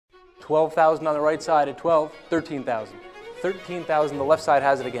12,000 on the right side at 12, 13,000. 13,000, the left side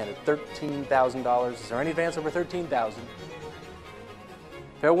has it again at $13,000. Is there any advance over 13,000?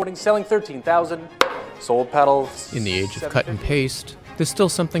 Fair warning, selling 13,000. Sold pedals. In the age of cut and paste, there's still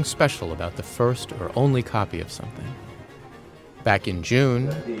something special about the first or only copy of something. Back in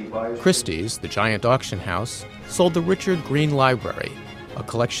June, Christie's, the giant auction house, sold the Richard Green Library, a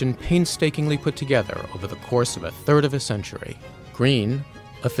collection painstakingly put together over the course of a third of a century. Green,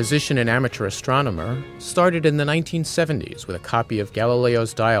 a physician and amateur astronomer, started in the 1970s with a copy of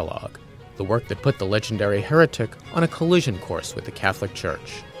Galileo's Dialogue, the work that put the legendary heretic on a collision course with the Catholic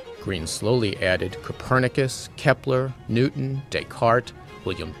Church. Green slowly added Copernicus, Kepler, Newton, Descartes,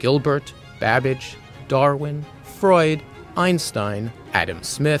 William Gilbert, Babbage, Darwin, Freud, Einstein, Adam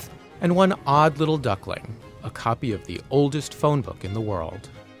Smith, and one odd little duckling, a copy of the oldest phone book in the world.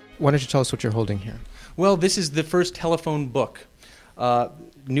 Why don't you tell us what you're holding here? Well, this is the first telephone book.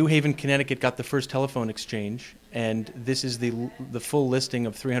 New Haven, Connecticut got the first telephone exchange, and this is the full listing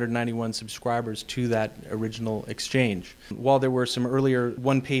of 391 subscribers to that original exchange. While there were some earlier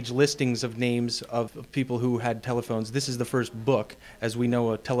one-page listings of names of people who had telephones, this is the first book, as we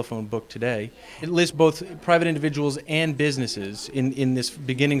know a telephone book today. It lists both private individuals and businesses in this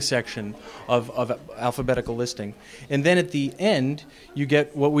beginning section of alphabetical listing. And then at the end, you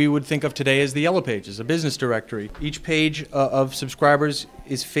get what we would think of today as the yellow pages, a business directory. Each page of subscribers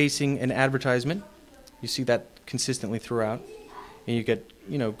is facing an advertisement. You see that consistently throughout, and you get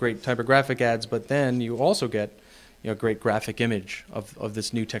great typographic ads, but then you also get great graphic image of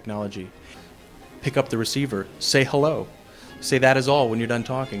this new technology. Pick up the receiver, say hello, say that is all when you're done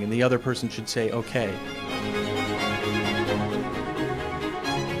talking, and the other person should say okay.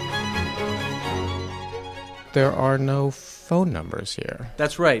 There are no phone numbers here.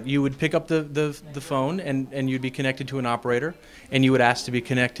 That's right. You would pick up the phone and you'd be connected to an operator, and you would ask to be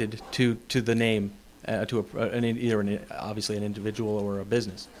connected to the name. To obviously an individual or a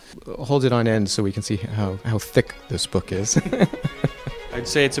business. Hold it on end so we can see how thick this book is. I'd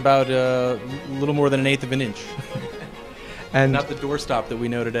say it's about a little more than 1/8 of an inch. And not the doorstop that we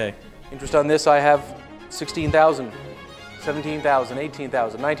know today. Interest on this, I have 16,000, 17,000,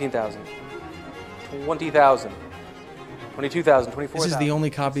 18,000, 19,000, 20,000. 22,000, 24,000. This is the only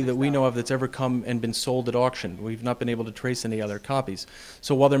copy that we know of that's ever come and been sold at auction. We've not been able to trace any other copies.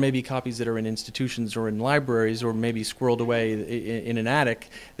 So while there may be copies that are in institutions or in libraries or maybe squirreled away in an attic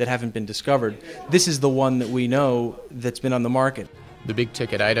that haven't been discovered, this is the one that we know that's been on the market. The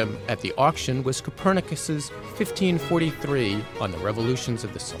big-ticket item at the auction was Copernicus's 1543 on the revolutions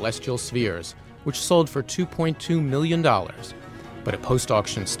of the celestial spheres, which sold for $2.2 million. But a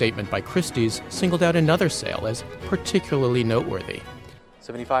post-auction statement by Christie's singled out another sale as particularly noteworthy.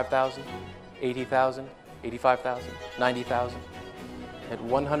 75,000, 80,000, 85,000, 90,000. At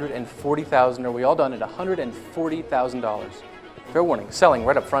 140,000, are we all done at $140,000? Fair warning, selling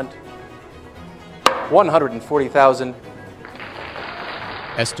right up front. 140,000.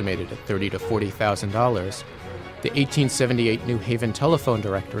 Estimated at $30,000 to $40,000, the 1878 New Haven telephone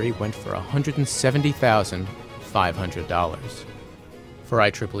directory went for $170,500. For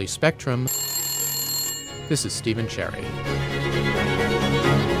IEEE Spectrum, this is Stephen Cherry.